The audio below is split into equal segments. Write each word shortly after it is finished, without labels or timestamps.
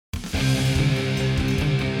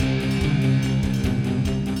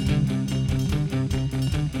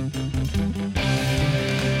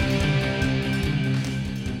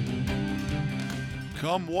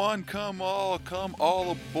Come one, come all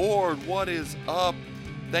aboard. What is up?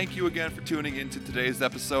 Thank you again for tuning in to today's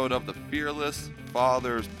episode of the Fearless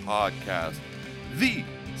Fathers Podcast, the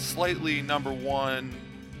slightly number one,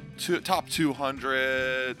 top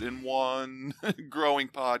 201 growing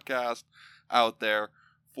podcast out there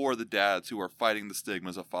for the dads who are fighting the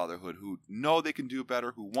stigmas of fatherhood, who know they can do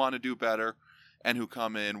better, who want to do better, and who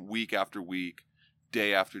come in week after week,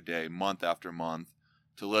 day after day, month after month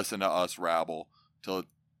to listen to us rabble, to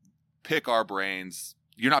pick our brains.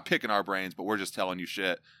 You're not picking our brains, but we're just telling you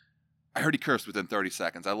shit. I heard he cursed within 30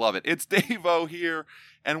 seconds. I love it. It's Dave-O here,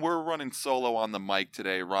 and we're running solo on the mic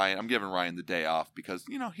today. Ryan, I'm giving Ryan the day off because,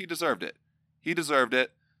 he deserved it. He deserved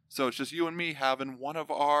it. So it's just you and me having one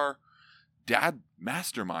of our dad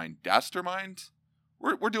masterminds.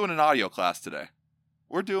 We're doing an audio class today.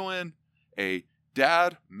 We're doing a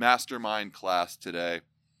dad mastermind class today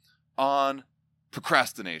on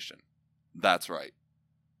procrastination. That's right.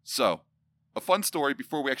 So, a fun story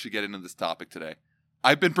before we actually get into this topic today.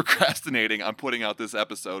 I've been procrastinating on putting out this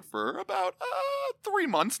episode for about 3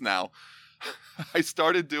 months now. I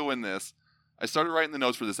started doing this. I started writing the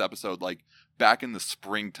notes for this episode back in the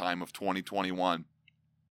springtime of 2021.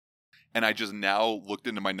 And I just now looked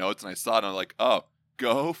into my notes and I saw it and I'm like, oh,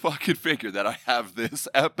 go fucking figure that I have this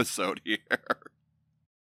episode here.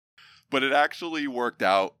 But it actually worked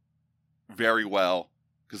out very well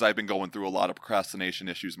because I've been going through a lot of procrastination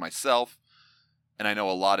issues myself. And I know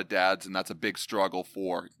a lot of dads, and that's a big struggle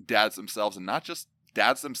for dads themselves, and not just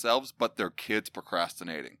dads themselves, but their kids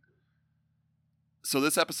procrastinating. So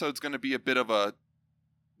this episode's going to be a bit of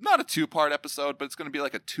not a two-part episode, but it's going to be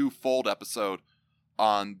like a two-fold episode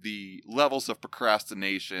on the levels of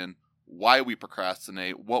procrastination, why we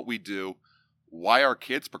procrastinate, what we do, why our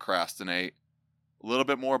kids procrastinate, a little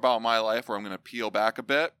bit more about my life where I'm going to peel back a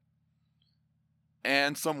bit,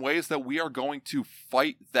 and some ways that we are going to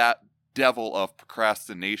fight that devil of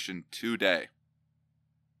procrastination today.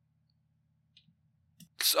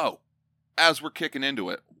 So, as we're kicking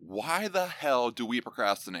into it, why the hell do we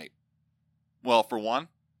procrastinate? Well, for one,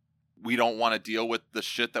 we don't want to deal with the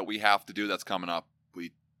shit that we have to do that's coming up.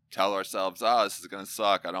 We tell ourselves, this is going to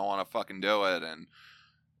suck. I don't want to fucking do it. And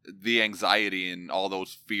the anxiety and all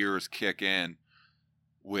those fears kick in,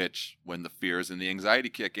 which when the fears and the anxiety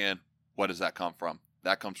kick in, what does that come from?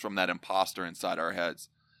 That comes from that imposter inside our heads.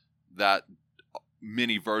 That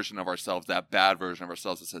mini version of ourselves, that bad version of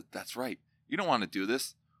ourselves that says, that's right. You don't want to do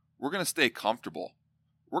this. We're going to stay comfortable.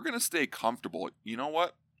 We're going to stay comfortable. You know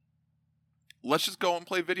what? Let's just go and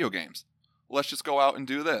play video games. Let's just go out and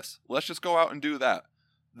do this. Let's just go out and do that.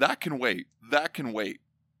 That can wait. That can wait.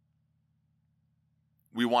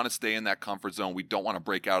 We want to stay in that comfort zone. We don't want to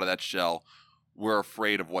break out of that shell. We're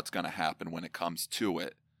afraid of what's going to happen when it comes to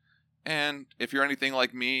it. And if you're anything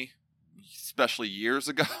like me, especially years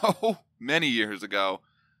ago, many years ago,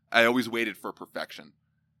 I always waited for perfection.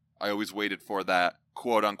 I always waited for that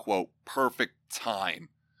quote-unquote perfect time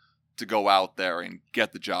to go out there and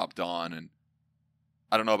get the job done. And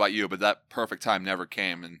I don't know about you, but that perfect time never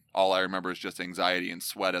came. And all I remember is just anxiety and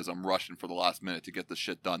sweat as I'm rushing for the last minute to get the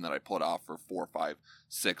shit done that I put off for 4, 5,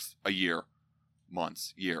 6, a year,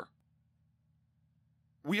 months, year.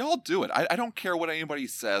 We all do it. I don't care what anybody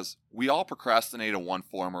says. We all procrastinate in one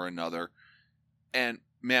form or another. And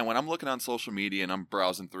man, when I'm looking on social media and I'm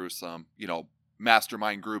browsing through some,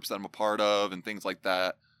 mastermind groups that I'm a part of and things like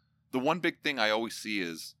that, the one big thing I always see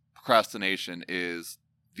is procrastination is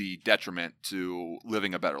the detriment to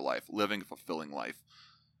living a better life, living a fulfilling life,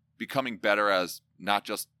 becoming better as not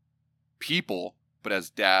just people, but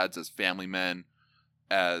as dads, as family men,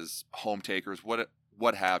 as home takers,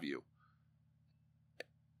 what have you.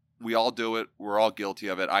 We all do it. We're all guilty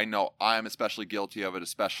of it. I know I'm especially guilty of it,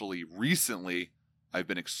 especially recently. I've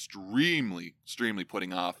been extremely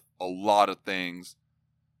putting off a lot of things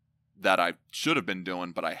that I should have been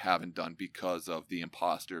doing, but I haven't done because of the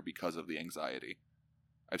imposter, because of the anxiety.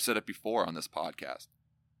 I've said it before on this podcast.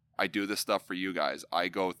 I do this stuff for you guys.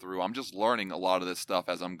 I'm just learning a lot of this stuff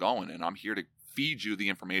as I'm going, and I'm here to feed you the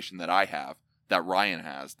information that I have, that Ryan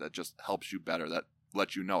has, that just helps you better, that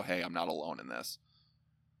lets you know, hey, I'm not alone in this.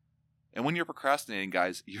 And when you're procrastinating,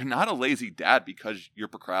 guys, you're not a lazy dad because you're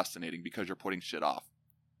procrastinating, because you're putting shit off.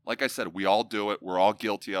 Like I said, we all do it. We're all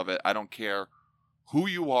guilty of it. I don't care who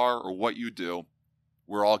you are or what you do.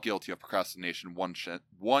 We're all guilty of procrastination,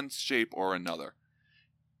 one shape or another.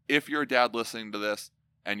 If you're a dad listening to this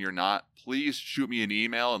and you're not, please shoot me an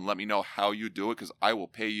email and let me know how you do it, because I will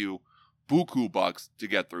pay you buku bucks to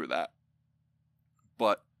get through that.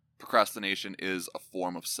 But procrastination is a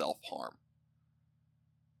form of self-harm.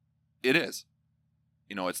 It is.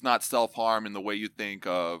 It's not self-harm in the way you think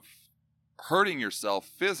of hurting yourself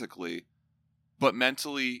physically, but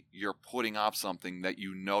mentally you're putting off something that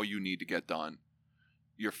you know you need to get done.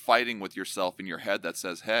 You're fighting with yourself in your head that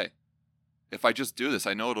says, hey, if I just do this,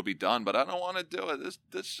 I know it'll be done, but I don't want to do it.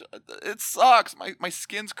 It sucks. My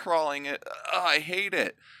skin's crawling. I hate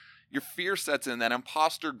it. Your fear sets in. That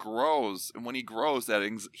imposter grows, and when he grows,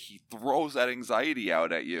 he throws that anxiety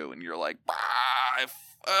out at you, and you're like,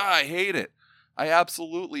 I hate it. I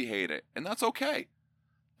absolutely hate it, and that's okay.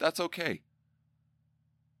 That's okay.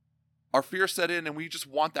 Our fear set in, and we just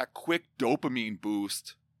want that quick dopamine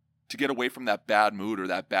boost to get away from that bad mood or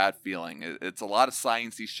that bad feeling. It's a lot of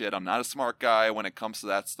sciencey shit. I'm not a smart guy when it comes to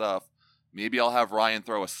that stuff. Maybe I'll have Ryan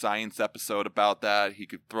throw a science episode about that. He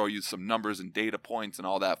could throw you some numbers and data points and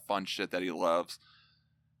all that fun shit that he loves.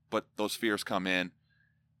 But those fears come in,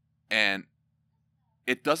 and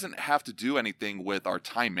it doesn't have to do anything with our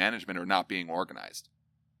time management or not being organized.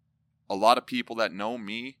 A lot of people that know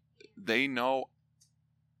me, they know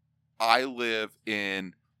I live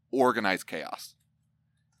in organized chaos.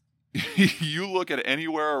 You look at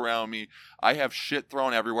anywhere around me, I have shit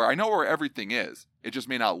thrown everywhere. I know where everything is. It just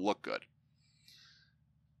may not look good.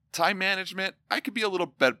 Time management, I could be a little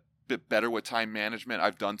bit better with time management.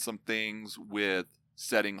 I've done some things with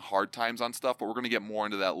setting hard times on stuff, but we're going to get more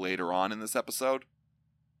into that later on in this episode.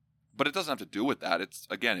 But it doesn't have to do with that. It's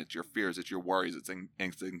your fears, it's your worries, it's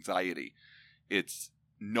anxiety. It's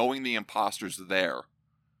knowing the imposter's there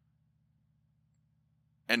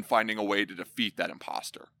and finding a way to defeat that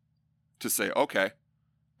imposter. To say, okay,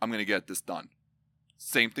 I'm going to get this done.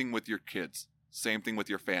 Same thing with your kids. Same thing with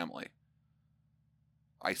your family.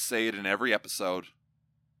 I say it in every episode.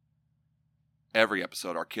 Every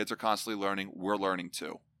episode. Our kids are constantly learning. We're learning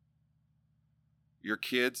too. Your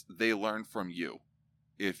kids, they learn from you.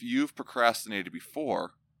 If you've procrastinated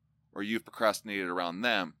before, or you've procrastinated around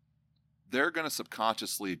them, they're going to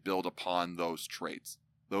subconsciously build upon those traits,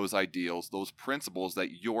 those ideals, those principles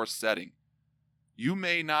that you're setting. You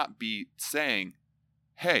may not be saying,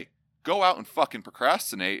 hey, go out and fucking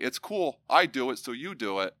procrastinate. It's cool. I do it, so you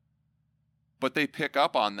do it. But they pick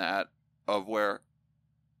up on that of where,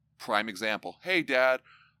 prime example, hey, Dad,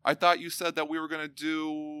 I thought you said that we were going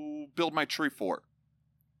to build my tree fort.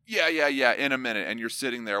 Yeah, in a minute. And you're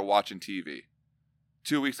sitting there watching TV.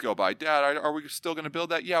 2 weeks go by. Dad, are we still going to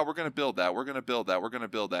build that? Yeah, we're going to build that. We're going to build that. We're going to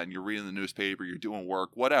build that. And you're reading the newspaper, you're doing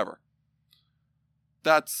work, whatever.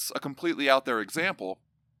 That's a completely out there example,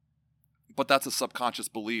 but that's a subconscious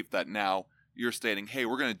belief that now you're stating, hey,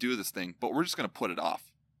 we're going to do this thing, but we're just going to put it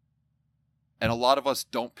off. And a lot of us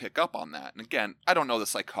don't pick up on that. And again, I don't know the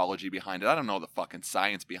psychology behind it. I don't know the fucking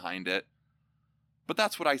science behind it. But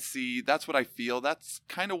that's what I see. That's what I feel. That's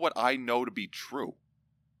kind of what I know to be true.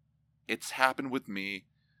 It's happened with me.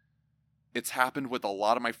 It's happened with a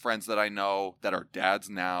lot of my friends that I know that are dads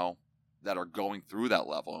now, that are going through that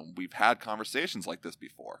level, and we've had conversations like this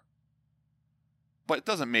before. But it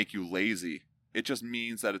doesn't make you lazy. It just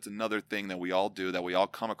means that it's another thing that we all do, that we all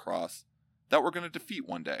come across, that we're going to defeat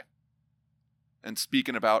one day. And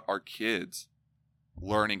speaking about our kids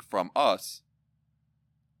learning from us,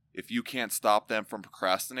 if you can't stop them from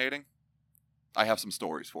procrastinating, I have some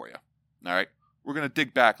stories for you. All right? We're going to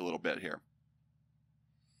dig back a little bit here.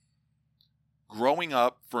 Growing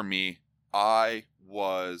up, for me, I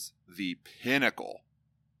was the pinnacle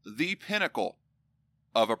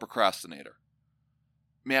of a procrastinator.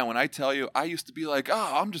 Man, when I tell you, I used to be like,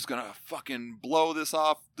 I'm just going to fucking blow this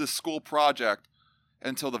off, this school project,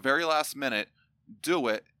 until the very last minute, do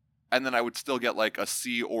it, and then I would still get like a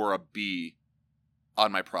C or a B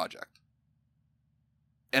on my project.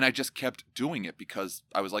 And I just kept doing it because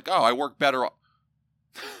I was like, I work better.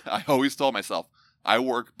 I always told myself, I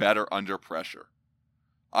work better under pressure.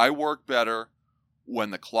 I work better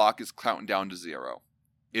when the clock is counting down to 0.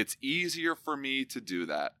 It's easier for me to do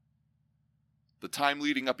that. The time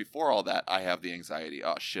leading up before all that, I have the anxiety.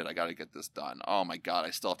 Oh shit, I gotta get this done. Oh my god,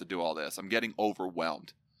 I still have to do all this. I'm getting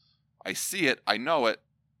overwhelmed. I see it, I know it,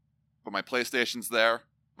 but my PlayStation's there,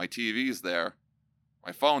 my TV's there,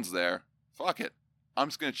 my phone's there. Fuck it. I'm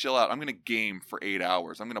just gonna chill out. I'm gonna game for 8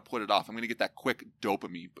 hours. I'm gonna put it off. I'm gonna get that quick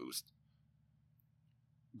dopamine boost.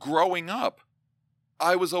 Growing up,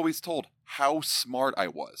 I was always told how smart I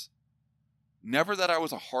was. Never that I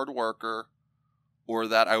was a hard worker or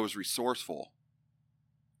that I was resourceful.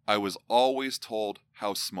 I was always told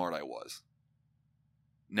how smart I was.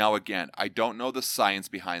 Now again, I don't know the science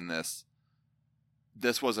behind this.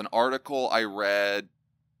 This was an article I read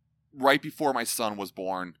right before my son was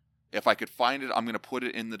born. If I could find it, I'm going to put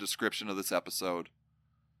it in the description of this episode.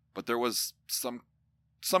 But there was some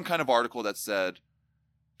kind of article that said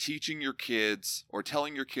teaching your kids or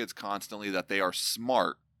telling your kids constantly that they are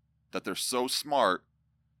smart that they're so smart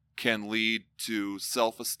can lead to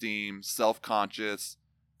self-esteem, self-conscious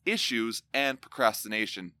issues, and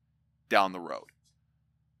procrastination down the road.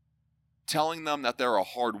 Telling them that they're a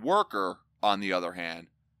hard worker, on the other hand,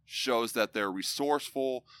 shows that they're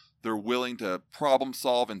resourceful, they're willing to problem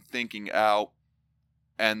solve and thinking out,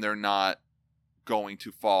 and they're not going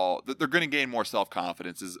to fall. They're going to gain more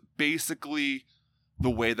self-confidence is basically the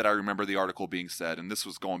way that I remember the article being said. And this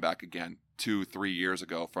was going back again 2-3 years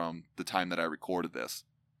ago from the time that I recorded this.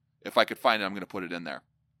 If I could find it, I'm going to put it in there.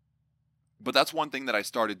 But that's one thing that I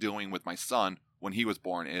started doing with my son when he was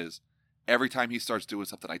born is every time he starts doing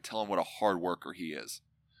something, I tell him what a hard worker he is.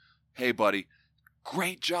 Hey, buddy,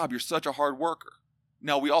 great job. You're such a hard worker.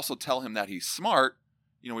 Now, we also tell him that he's smart.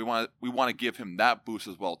 You know, we want to give him that boost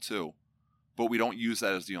as well, too. But we don't use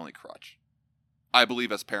that as the only crutch. I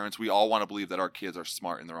believe as parents, we all want to believe that our kids are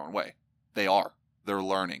smart in their own way. They are. They're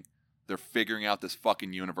learning. They're figuring out this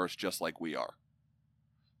fucking universe just like we are.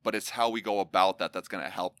 But it's how we go about that that's going to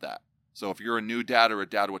help that. So if you're a new dad or a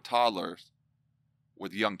dad with toddlers,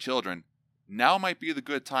 with young children, now might be the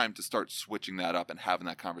good time to start switching that up and having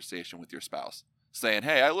that conversation with your spouse. Saying,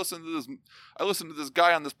 hey, I listened to this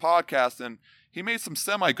guy on this podcast and he made some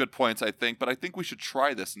semi-good points, I think, but I think we should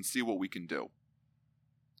try this and see what we can do.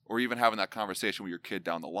 Or even having that conversation with your kid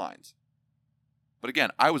down the lines. But again,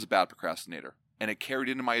 I was a bad procrastinator, and it carried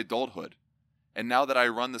into my adulthood. And now that I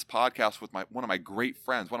run this podcast with one of my great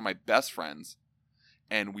friends, one of my best friends,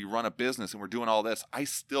 and we run a business and we're doing all this, I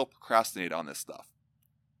still procrastinate on this stuff.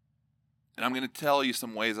 And I'm going to tell you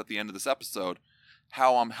some ways at the end of this episode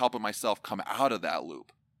how I'm helping myself come out of that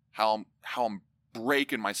loop, how I'm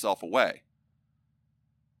breaking myself away.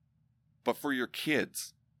 But for your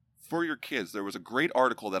kids, there was a great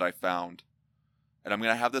article that I found, and I'm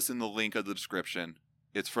going to have this in the link of the description.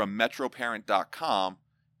 It's from metroparent.com,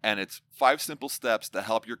 and it's 5 simple steps to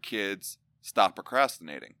help your kids stop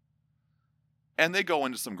procrastinating. And they go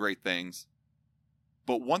into some great things.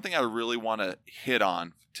 But one thing I really want to hit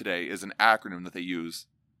on today is an acronym that they use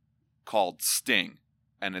called STING.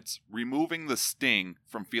 And it's removing the sting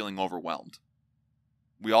from feeling overwhelmed.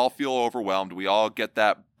 We all feel overwhelmed. We all get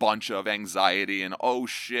that bunch of anxiety and, oh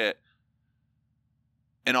shit.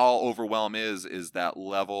 And all overwhelm is that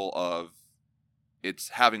level of it's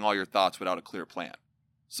having all your thoughts without a clear plan.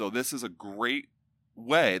 So this is a great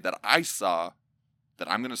way that I saw that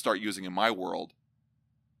I'm going to start using in my world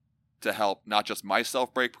to help not just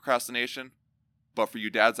myself break procrastination, but for you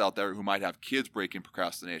dads out there who might have kids breaking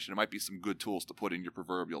procrastination, it might be some good tools to put in your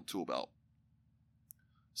proverbial tool belt.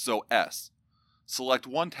 So S, select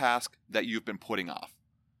one task that you've been putting off.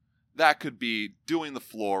 That could be doing the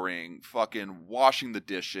flooring, fucking washing the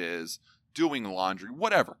dishes, doing laundry,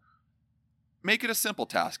 whatever. Make it a simple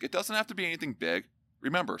task. It doesn't have to be anything big.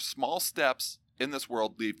 Remember, small steps in this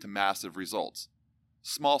world lead to massive results.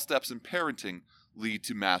 Small steps in parenting lead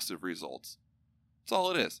to massive results. That's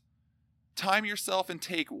all it is. Time yourself and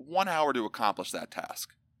take 1 hour to accomplish that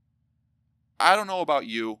task. I don't know about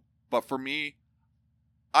you, but for me,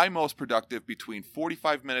 I'm most productive between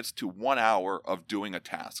 45 minutes to 1 hour of doing a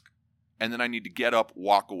task. And then I need to get up,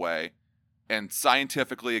 walk away. And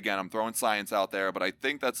scientifically, again, I'm throwing science out there, but I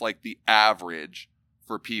think that's like the average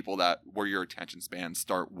for people that where your attention spans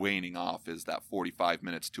start waning off is that 45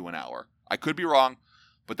 minutes to an hour. I could be wrong,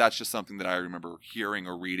 but that's just something that I remember hearing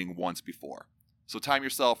or reading once before. So time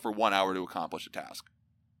yourself for 1 hour to accomplish a task.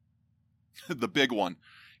 The big one,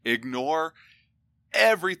 ignore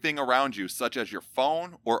everything around you, such as your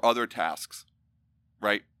phone or other tasks,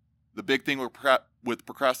 right? The big thing with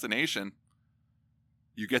procrastination,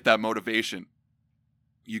 you get that motivation.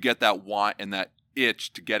 You get that want and that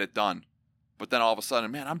itch to get it done. But then all of a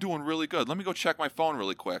sudden, man, I'm doing really good. Let me go check my phone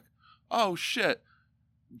really quick. Oh, shit.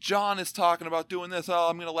 John is talking about doing this. Oh,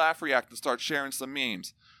 I'm going to laugh react and start sharing some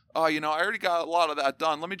memes. Oh, I already got a lot of that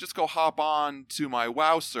done. Let me just go hop on to my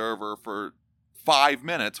WoW server for 5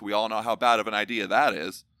 minutes. We all know how bad of an idea that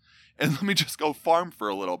is. And let me just go farm for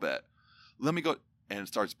a little bit. Let me go. And it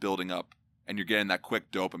starts building up. And you're getting that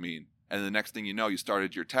quick dopamine. And the next thing you know, you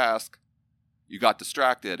started your task. You got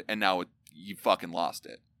distracted. And now you fucking lost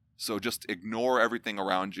it. So just ignore everything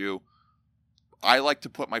around you. I like to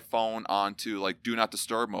put my phone onto like do not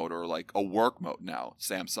disturb mode or like a work mode now.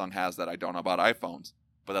 Samsung has that. I don't know about iPhones.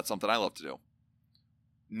 But that's something I love to do.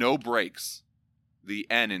 No breaks. The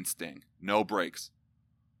N in STING. No breaks.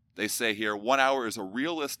 They say here 1 hour is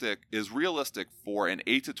realistic for an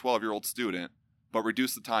 8 to 12-year-old student, but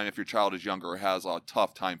reduce the time if your child is younger or has a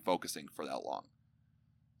tough time focusing for that long.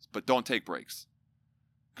 But don't take breaks.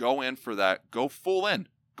 Go in for that. Go full in.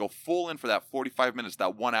 Go full in for that 45 minutes,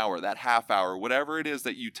 that 1 hour, that half hour, whatever it is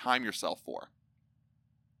that you time yourself for.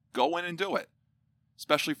 Go in and do it,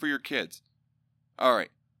 especially for your kids. All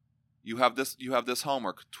right, you have this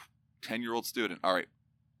homework, 10-year-old student. All right,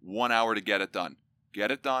 1 hour to get it done.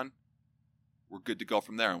 Get it done. We're good to go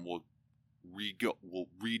from there, and we'll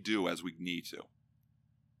redo as we need to.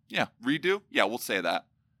 Yeah, redo? Yeah, we'll say that.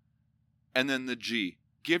 And then the G.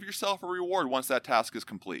 Give yourself a reward once that task is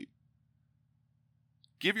complete.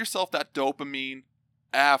 Give yourself that dopamine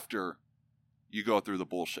after you go through the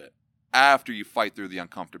bullshit. After you fight through the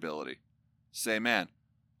uncomfortability. Say, man,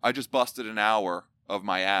 I just busted an hour of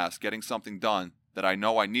my ass getting something done that I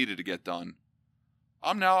know I needed to get done.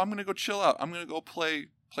 I'm going to go chill out. I'm going to go play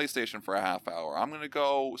PlayStation for a half hour. I'm going to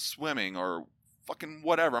go swimming or fucking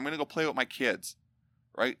whatever. I'm going to go play with my kids.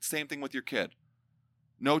 Right? Same thing with your kid.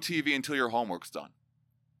 No TV until your homework's done.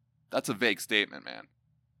 That's a vague statement, man.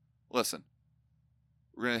 Listen,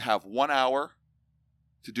 we're going to have 1 hour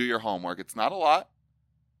to do your homework. It's not a lot.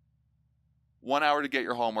 1 hour to get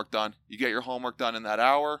your homework done. You get your homework done in that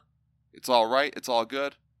hour. It's all right. It's all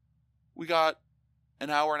good. We got an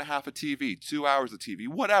hour and a half of TV, 2 hours of TV,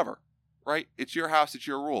 whatever, right? It's your house. It's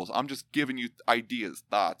your rules. I'm just giving you ideas,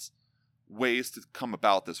 thoughts, ways to come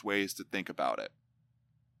about this, ways to think about it.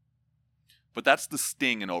 But that's the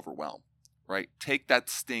sting in overwhelm, right? Take that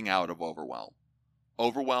sting out of overwhelm.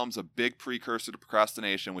 Overwhelm's a big precursor to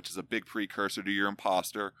procrastination, which is a big precursor to your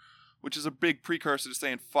imposter, which is a big precursor to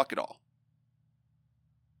saying, fuck it all.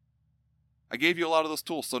 I gave you a lot of those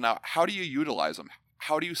tools. So now, how do you utilize them?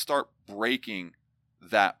 How do you start breaking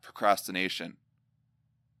that procrastination?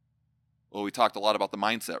 Well, we talked a lot about the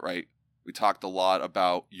mindset, right? We talked a lot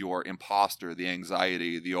about your imposter, the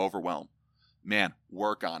anxiety, the overwhelm. Man,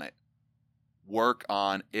 work on it. Work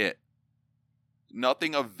on it.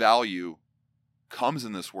 Nothing of value comes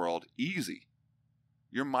in this world easy.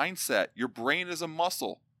 Your mindset, your brain is a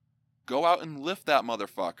muscle. Go out and lift that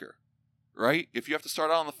motherfucker, right? If you have to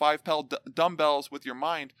start out on the 5-pound dumbbells with your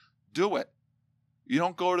mind, do it. You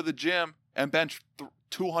don't go to the gym and bench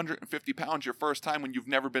 250 pounds your first time when you've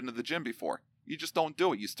never been to the gym before. You just don't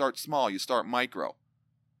do it. You start small. You start micro.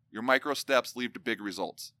 Your micro steps lead to big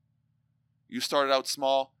results. You started out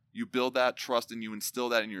small. You build that trust and you instill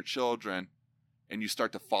that in your children, and you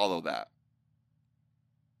start to follow that.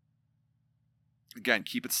 Again,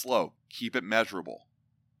 keep it slow. Keep it measurable.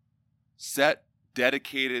 Set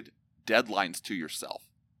dedicated deadlines to yourself.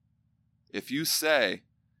 If you say,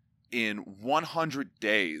 in 100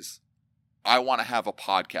 days, I want to have a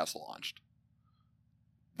podcast launched.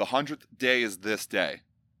 The 100th day is this day.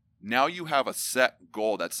 Now you have a set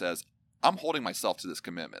goal that says, I'm holding myself to this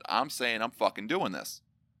commitment. I'm saying I'm fucking doing this.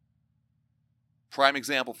 Prime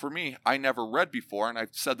example for me, I never read before, and I've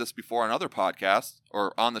said this before on other podcasts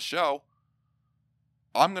or on the show.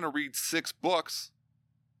 I'm going to read 6 books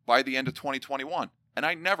by the end of 2021, and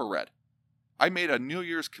I never read. I made a New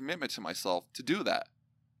Year's commitment to myself to do that.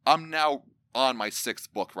 I'm now on my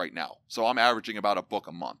 6th book right now, so I'm averaging about a book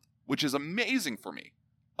a month, which is amazing for me.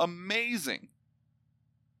 Amazing.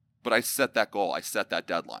 But I set that goal, I set that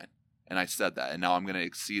deadline, and I said that, and now I'm going to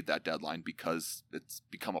exceed that deadline because it's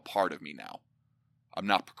become a part of me now. I'm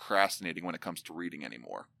not procrastinating when it comes to reading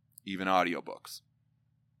anymore, even audiobooks.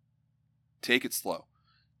 Take it slow.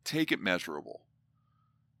 Take it measurable.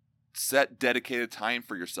 Set dedicated time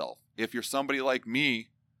for yourself. If you're somebody like me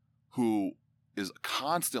who is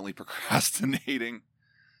constantly procrastinating,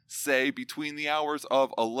 say between the hours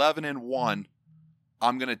of 11 and 1,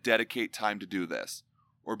 I'm going to dedicate time to do this.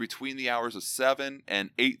 Or between the hours of 7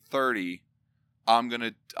 and 8:30, I'm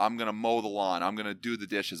gonna mow the lawn. I'm gonna do the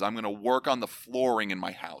dishes. I'm gonna work on the flooring in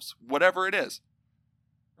my house. Whatever it is,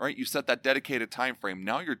 right? You set that dedicated time frame.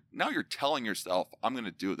 Now you're telling yourself, I'm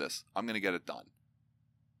gonna do this. I'm gonna get it done.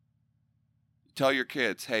 Tell your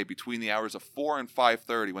kids, hey, between the hours of 4 and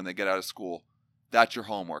 5:30 when they get out of school, that's your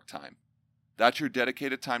homework time. That's your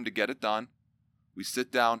dedicated time to get it done. We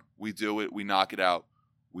sit down, we do it, we knock it out,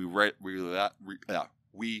 we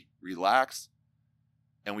relax,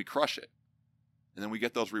 and we crush it. And then we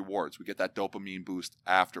get those rewards. We get that dopamine boost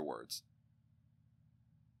afterwards.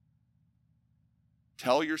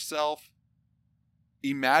 Tell yourself,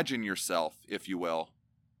 imagine yourself, if you will,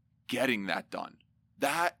 getting that done.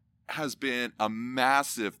 That has been a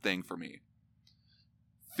massive thing for me.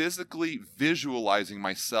 Physically visualizing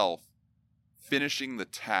myself finishing the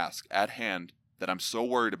task at hand that I'm so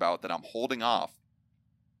worried about, that I'm holding off,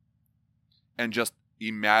 and just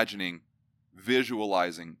imagining,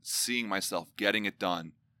 visualizing, seeing myself getting it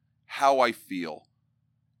done, how I feel.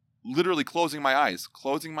 Literally closing my eyes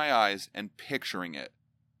and picturing it.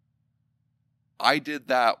 I did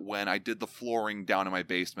that when I did the flooring down in my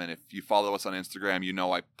basement. If you follow us on Instagram, you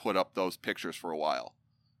know I put up those pictures for a while.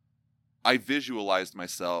 I visualized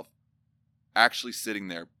myself actually sitting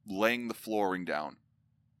there, laying the flooring down,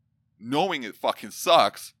 knowing it fucking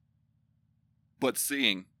sucks, but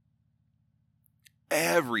seeing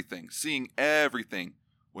everything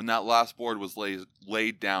when that last board was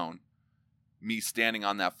laid down, me standing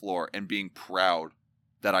on that floor and being proud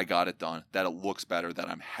that I got it done, that it looks better, that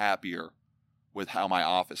I'm happier with how my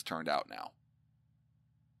office turned out now.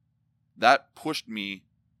 That pushed me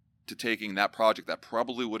to taking that project that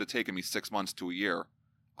probably would have taken me 6 months to a year.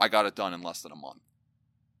 I got it done in less than a month.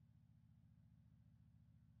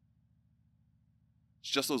 It's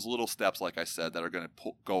just those little steps, like I said, that are going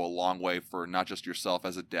to go a long way for not just yourself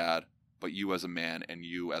as a dad, but you as a man and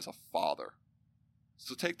you as a father.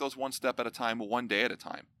 So take those one step at a time, one day at a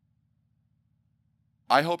time.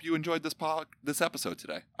 I hope you enjoyed this episode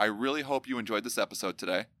today. I really hope you enjoyed this episode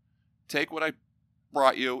today. Take what I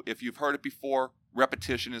brought you. If you've heard it before,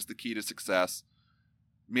 repetition is the key to success.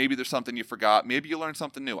 Maybe there's something you forgot. Maybe you learned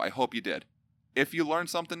something new. I hope you did. If you learned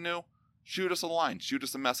something new, shoot us a line. Shoot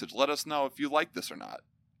us a message. Let us know if you like this or not.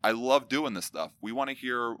 I love doing this stuff. We want to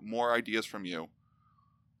hear more ideas from you.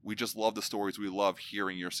 We just love the stories. We love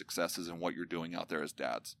hearing your successes and what you're doing out there as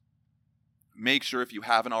dads. Make sure, if you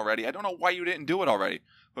haven't already, I don't know why you didn't do it already,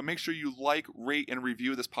 but make sure you like, rate, and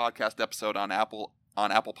review this podcast episode on Apple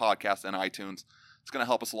Podcasts and iTunes. It's going to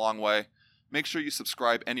help us a long way. Make sure you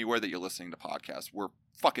subscribe anywhere that you're listening to podcasts. We're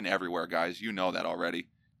fucking everywhere, guys. You know that already.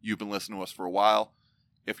 You've been listening to us for a while.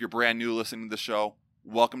 If you're brand new listening to the show,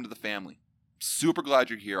 welcome to the family. Super glad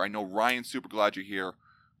you're here. I know Ryan's super glad you're here.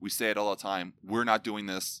 We say it all the time. We're not doing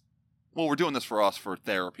this. Well, we're doing this for us, for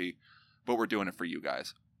therapy, but we're doing it for you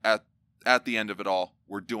guys. At the end of it all,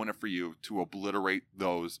 we're doing it for you to obliterate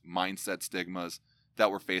those mindset stigmas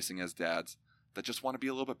that we're facing as dads that just want to be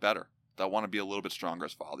a little bit better, that want to be a little bit stronger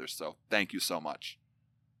as fathers. So thank you so much.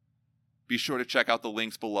 Be sure to check out the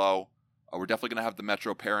links below. We're definitely going to have the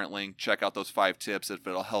Metro Parent link. Check out those 5 tips if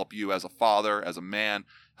it'll help you as a father, as a man,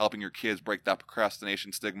 helping your kids break that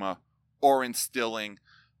procrastination stigma, or instilling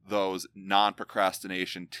those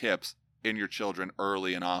non-procrastination tips in your children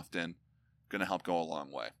early and often. Going to help go a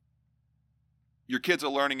long way. Your kids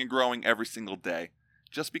are learning and growing every single day.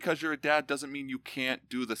 Just because you're a dad doesn't mean you can't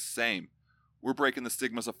do the same. We're breaking the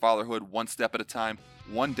stigmas of fatherhood one step at a time,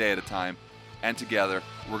 one day at a time, and together,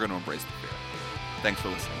 we're going to embrace the fear. Thanks for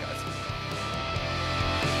listening, guys.